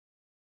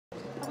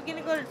Are we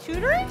gonna go to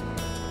tutoring?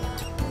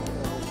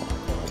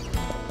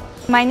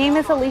 My name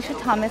is Alesha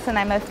Thomas and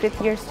I'm a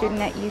 5th-year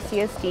student at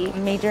UCSD,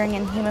 majoring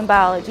in human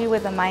biology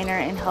with a minor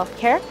in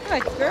healthcare.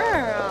 Good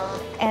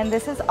girl. And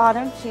this is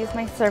Autumn. She's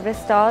my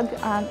service dog,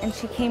 and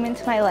she came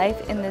into my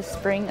life in the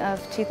spring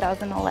of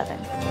 2011.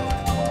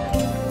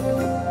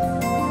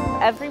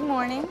 Every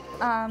morning,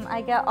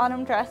 I get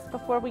Autumn dressed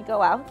before we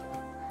go out.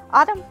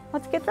 Autumn,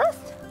 let's get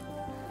dressed.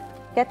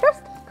 Get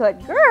dressed.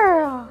 Good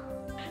girl.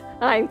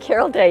 I'm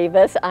Carol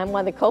Davis. I'm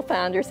one of the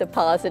co-founders of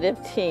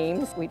Paws'itive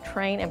Teams. We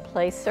train and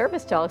place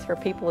service dogs for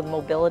people with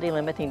mobility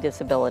limiting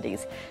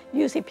disabilities,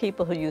 usually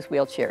people who use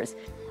wheelchairs.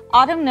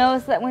 Autumn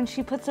knows that when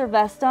she puts her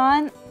vest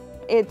on,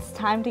 it's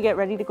time to get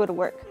ready to go to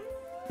work.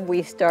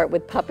 We start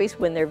with puppies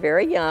when they're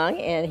very young,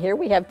 and here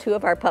we have 2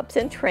 of our pups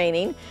in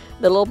training.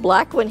 The little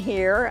black one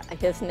here,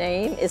 his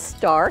name is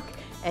Stark,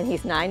 and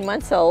he's 9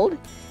 months old.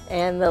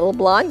 And the little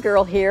blonde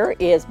girl here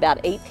is about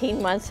 18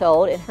 months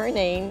old, and her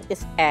name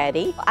is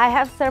Addie. I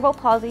have cerebral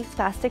palsy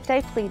spastic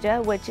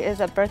diplegia, which is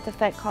a birth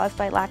defect caused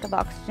by lack of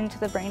oxygen to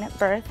the brain at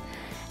birth.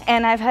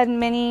 And I've had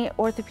many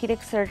orthopedic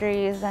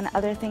surgeries and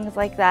other things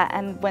like that,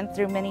 and went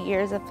through many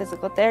years of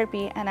physical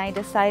therapy. And I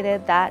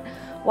decided that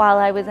while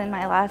I was in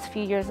my last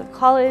few years of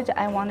college,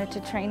 I wanted to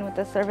train with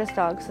a service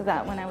dog so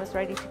that when I was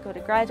ready to go to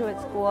graduate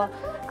school,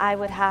 I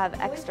would have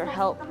extra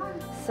help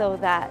so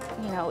that,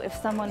 you know, if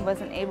someone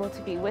wasn't able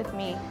to be with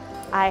me,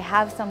 I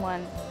have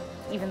someone,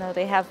 even though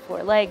they have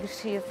 4 legs,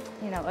 she's,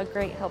 you know, a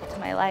great help to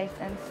my life.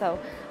 And so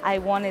I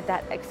wanted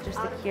that extra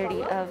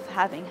security of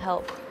having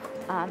help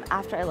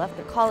after I left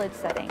the college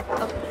setting.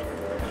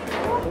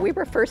 We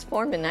were first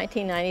formed in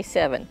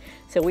 1997,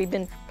 so we've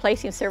been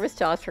placing service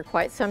dogs for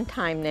quite some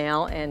time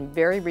now, and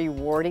very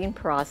rewarding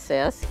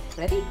process.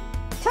 Ready?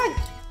 Tug.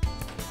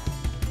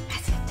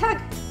 That's it,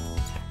 tug.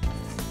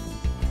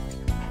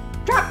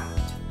 Drop.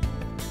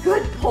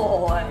 Good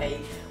boy.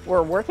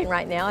 We're working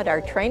right now at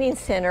our training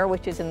center,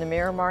 which is in the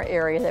Miramar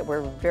area, that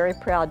we're very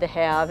proud to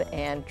have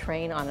and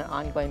train on an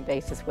ongoing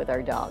basis with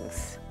our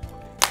dogs.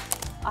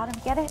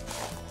 Autumn, get it?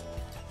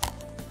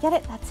 Get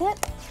it, that's it,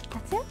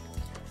 that's it.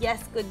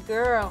 Yes, good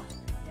girl.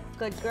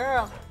 Good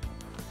girl.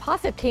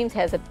 Paws'itive Teams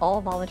has an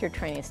all-volunteer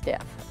training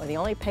staff. Well, the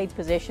only paid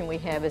position we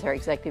have is our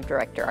executive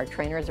director. Our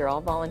trainers are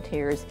all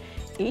volunteers.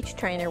 Each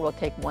trainer will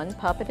take 1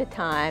 pup at a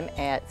time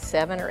at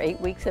 7 or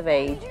 8 weeks of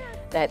age.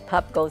 That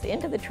pup goes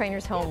into the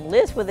trainer's home,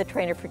 lives with the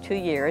trainer for 2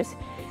 years,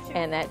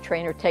 and that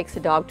trainer takes the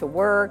dog to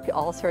work,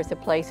 all sorts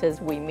of places.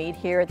 We meet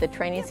here at the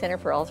training center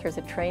for all sorts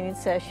of training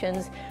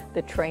sessions.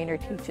 The trainer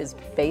teaches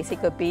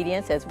basic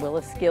obedience as well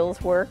as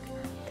skills work.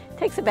 It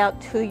takes about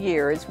 2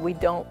 years. We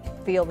don't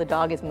feel the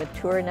dog is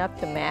mature enough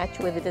to match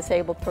with a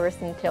disabled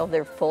person until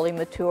they're fully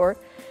mature,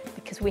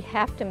 because we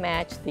have to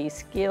match the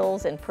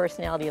skills and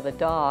personality of the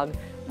dog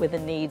with the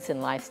needs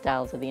and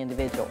lifestyles of the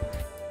individual.